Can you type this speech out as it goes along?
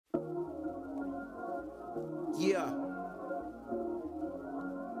Yeah.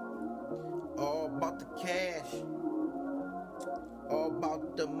 All about the cash. All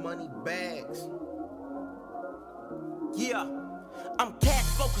about the money bags. Yeah. I'm cash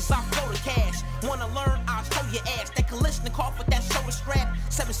focused, I flow the cash. Wanna learn, I'll show your ass. That Kalishnikov with that shoulder strap,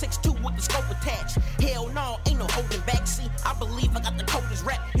 7.62 with the scope attached. Hell no, ain't no holding back. See, I believe I got the coldest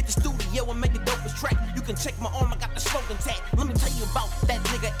rap. Hit the studio and make the dopest track. You can check my arm, I got the slogan tag. Let me tell you about that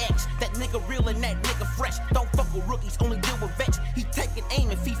nigga X. That nigga real and that nigga fresh. Don't fuck with rookies, only deal with vets. He taking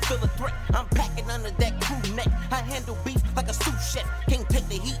aim if he feel a threat. I'm packing under that crew neck. I handle beef like a sous chef. Can't take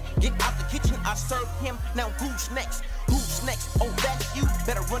the heat, get out the kitchen, I serve him. Now who's next? Who's next? Oh, that's you.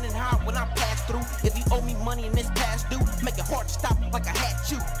 Better run and hide when I pass through. If you owe me money in this past due, make it hard to stop like I had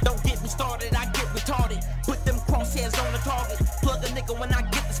you. Don't get me started, I get retarded. Put them crosshairs on the target. Plug a nigga when I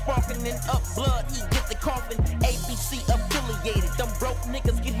get the sparking. Then up blood, he get the coughing. ABC affiliated. Them broke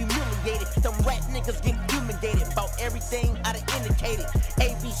niggas get humiliated. Them rat niggas get fumigated. About everything I done indicated.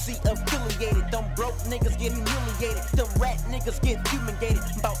 ABC affiliated. Them broke niggas get humiliated. Them rat niggas get fumigated.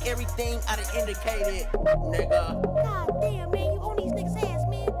 About everything I done indicated. Nigga. God damn, man, you own these niggas' ass,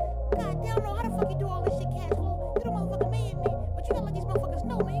 man. God damn, I don't know how the fuck you do all this shit, cash flow. You the motherfucking man, man. But you gotta let these motherfuckers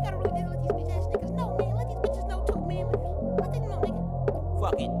know, man. You gotta really let these bitch ass niggas know, man. Let these bitches know too, man. Let them know, nigga.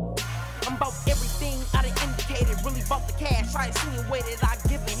 Fuck it. I'm about everything I done indicated. Really about the cash. I insinuated I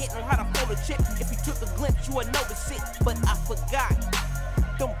give a hit on how to fold a chip. If you took a glimpse, you would notice it. But I forgot.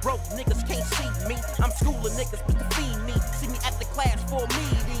 Them broke niggas can't see me. I'm schooling niggas but to feed me. See me at the class for a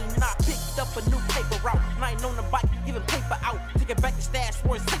meeting. And I picked up a new paper route. And I ain't on the bike, giving paper out. Take it back to stash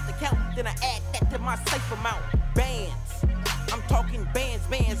for a safe account. Then I add that to my safe amount. Bands. I'm talking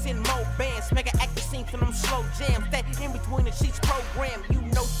bands and more bands. Make an active scene for them slow jams. That in between the sheets program. You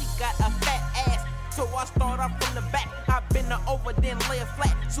know she got a fat ass. So I start off from the back. I bend her over, then lay her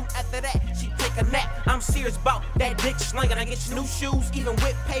flat. Soon after that, she take a nap. I'm serious about that dick slinging. I get new shoes, even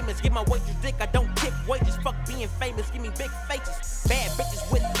with payments. Give my waitress dick, I don't tip wages. Fuck being famous, give me big faces. Bad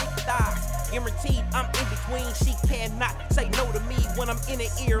bitches with big thighs. Guaranteed, I'm in between. She cannot say no to me when I'm in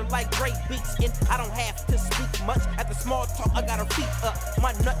her ear like great beats. And I don't have to speak much. At the small talk, I got her feet up.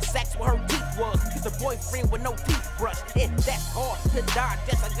 My nut sacks where her teeth was. Cause a boyfriend with no teeth brush. And that's hard to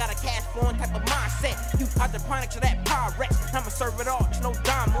digest. I got a cash flowing type of mindset. You hydroponics to that Pyrex. I'ma serve it all, there's no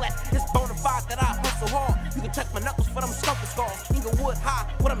dime left. It's bona fide that I hustle hard. You can check my knuckles for them stumper scars. Inglewood High,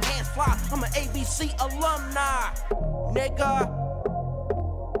 with them hands fly. I'm an ABC alumni, nigga.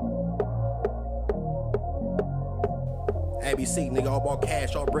 ABC, nigga, all about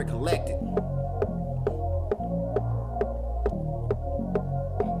cash, all bread collected.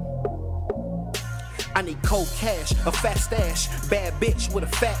 I need cold cash, a fat stash, bad bitch with a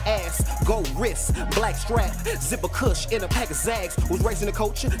fat ass, gold wrist, black strap, zipper kush in a pack of Zags. Was racing the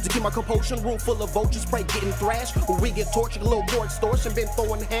culture to keep my composure, room full of vultures, pray getting thrashed. When we get tortured, a little more extortion, been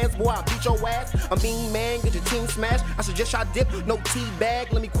throwing hands, boy, I'll beat your ass. A mean man, get your team smashed. I suggest y'all dip, no tea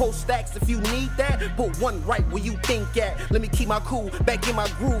bag. Let me quote stacks if you need that. Put one right where you think at. Let me keep my cool, back in my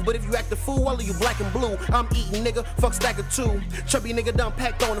groove. But if you act a fool, all of you black and blue. I'm eating, nigga, fuck stack of two. Chubby nigga done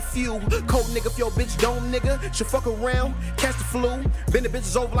packed on a few. Cold nigga, if your bitch don't, nigga, should fuck around, catch the flu. Bend the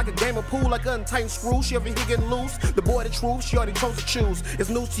bitches over like a game of pool, like an untightened screw. She over here getting loose. The boy the truth, she already chose to choose. It's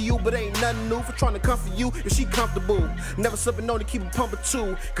news to you, but ain't nothing new for trying to comfort you if she comfortable. Never sipping on to keep it pumping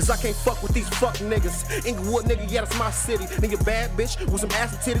too, cause I can't fuck with these fuck niggas. Inglewood, nigga, yeah, that's my city. Nigga, bad bitch with some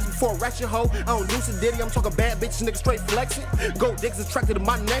ass and titties before a ratchet hoe. I don't do some ditty, I'm talking bad bitches, nigga, straight flexing. Gold dicks attracted to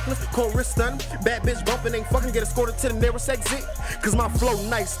my necklace, cold wrist stunning. Bad bitch bumping, ain't fucking, get escorted to the nearest exit. Cause my flow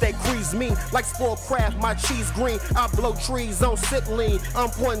nice, that crease mean like spoiled craft, my cheese green. I blow trees, don't sit lean. I'm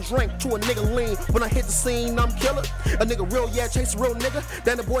pouring drink to a nigga lean. When I hit the scene, I'm killer. A nigga real, yeah, chase a real nigga.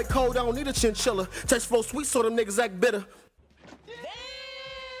 Then the boy cold, I don't need a chinchilla. Taste flow sweet, so them niggas act bitter.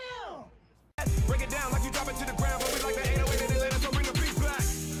 Damn! Break it down like you drop it to the ground, but we like the 808 and Atlanta, so bring the beat back.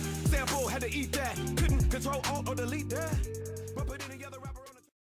 Sample, had to eat that. Couldn't control, alt, or delete that.